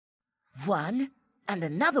One and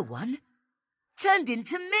another one turned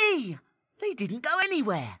into me. They didn't go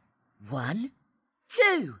anywhere. 1,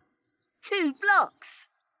 2. 2 blocks.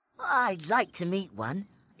 I'd like to meet one.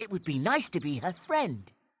 It would be nice to be her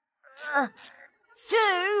friend.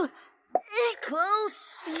 2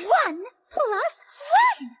 equals 1 plus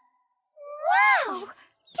 1. Wow!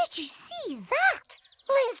 Did you see that?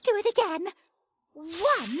 Let's do it again. 1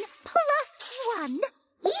 plus 1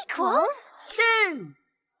 equals 2.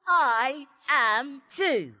 I am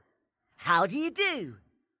 2. How do you do?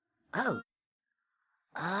 Oh.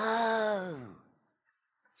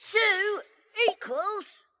 2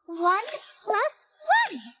 equals 1 plus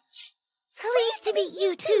 1. Pleased to meet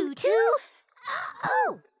you too, too.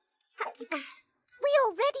 We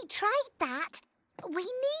already tried that. We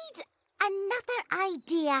need another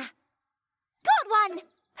idea. Got one!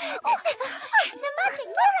 The magic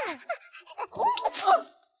mirror!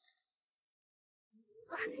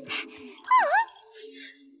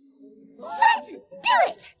 Let's do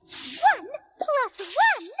it! 1 plus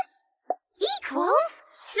 1 equals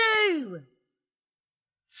 2.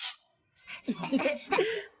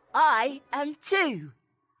 I am 2.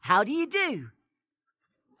 How do you do?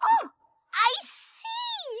 Oh, I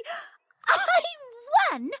see!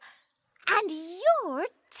 I'm 1 and you're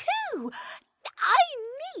 2. I'm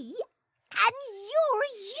me and you're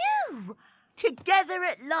you. Together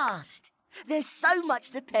at last. There's so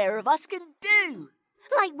much the pair of us can do.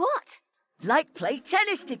 Like what? Like play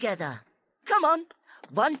tennis together. Come on.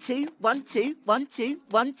 1, 2, 1, 2, 1, 2,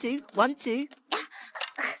 1, 2, 1, 2.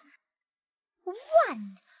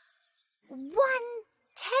 1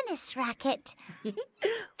 tennis racket.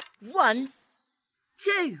 1,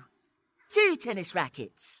 2. 2 tennis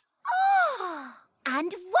rackets. Oh,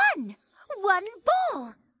 and 1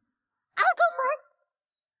 ball. I'll go first.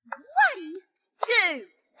 1, 2.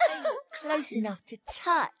 Close enough to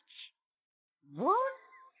touch. 1,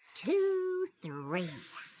 2, 3.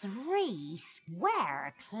 3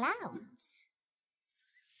 square clouds.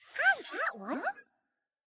 How's that one?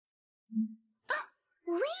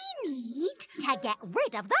 We need to get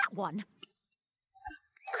rid of that one.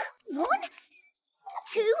 1,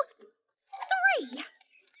 2, 3.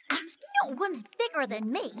 No one's bigger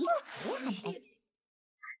than me.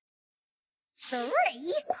 3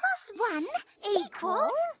 plus 1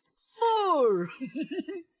 equals 4.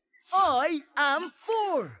 I am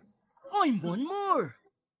 4. I'm one more.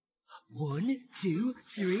 1, 2,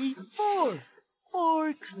 3, 4.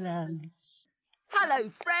 4 clouds. Hello,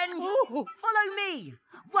 friend. Follow me.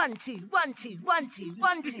 1, 2, 1, 2, 1, 2,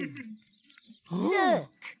 1, 2. Look.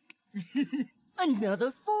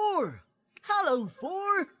 Another 4. Hello,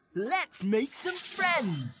 4. Let's make some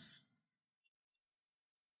friends.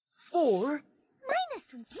 4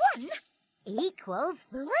 minus 1 equals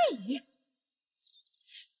 3.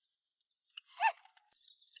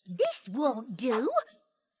 This won't do.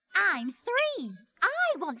 I'm 3.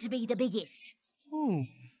 I want to be the biggest.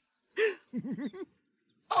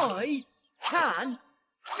 I can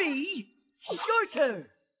be shorter.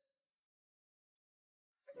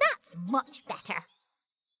 That's much better.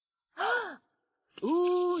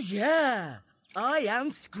 Ooh, yeah. I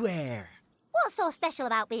am square. What's so special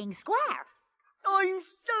about being square? I'm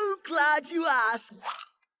so glad you asked.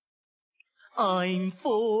 I'm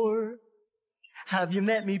 4. Have you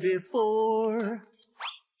met me before?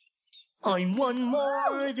 I'm 1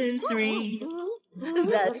 more than 3.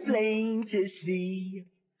 That's plain to see.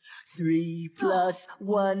 3 plus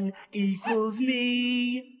 1 equals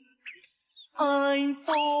me. I'm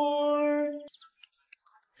 4.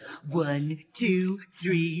 1, 2,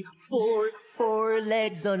 3, 4. 4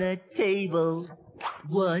 legs on a table.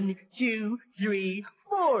 1, 2, 3,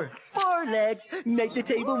 4. 4 legs make the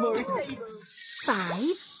table more stable. 5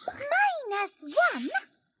 minus 1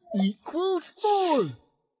 equals 4.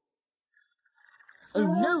 Oh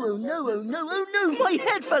no, oh no, oh no, oh no, my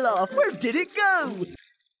head fell off. Where did it go?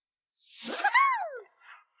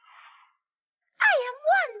 I am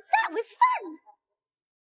 1. That was fun.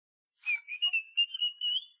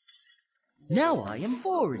 Now I am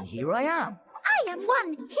 4 and here I am. I am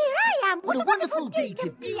 1. Here I am. What a wonderful day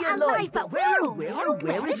to be alive. But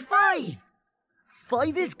where is 5?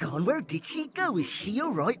 5 is gone. Where did she go? Is she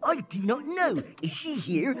all right? I do not know. Is she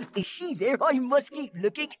here? Is she there? I must keep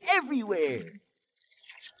looking everywhere.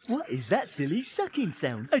 What is that silly sucking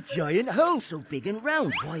sound? A giant hole so big and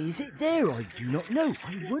round. Why is it there? I do not know.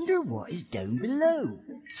 I wonder what is down below.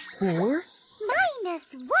 4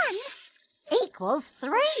 minus 1 equals 3.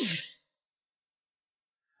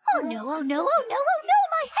 Oh no, oh no, oh no, oh no,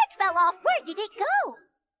 my head fell off. Where did it go?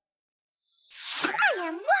 I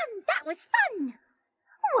am 1. That was fun.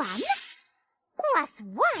 1 plus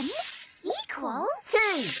 1 equals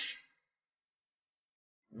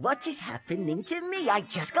 2. What is happening to me? I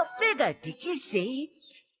just got bigger, did you see?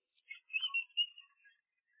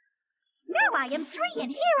 Now I am 3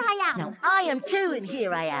 and here I am. Now I am 2 and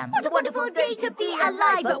here I am. What a wonderful day to be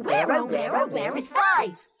alive. But where, oh, where is 5? I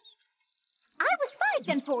was 5,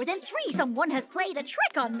 then 4, then 3. Someone has played a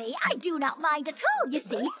trick on me. I do not mind at all, you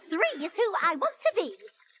see. 3 is who I want to be.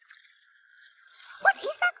 What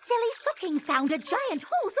is that silly sucking sound? A giant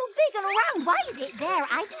hole so big and round. Why is it there?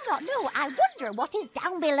 I do not know. I wonder what is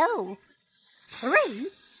down below. 3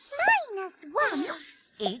 minus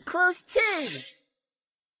 1 equals 2.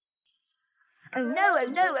 Oh no, oh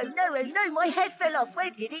no, oh no, oh no, my head fell off.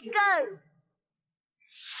 Where did it go?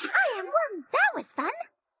 I am 1. That was fun.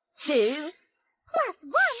 2 plus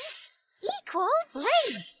 1 equals 3.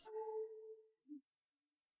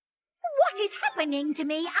 What is happening to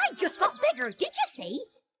me? I just got bigger. Did you see?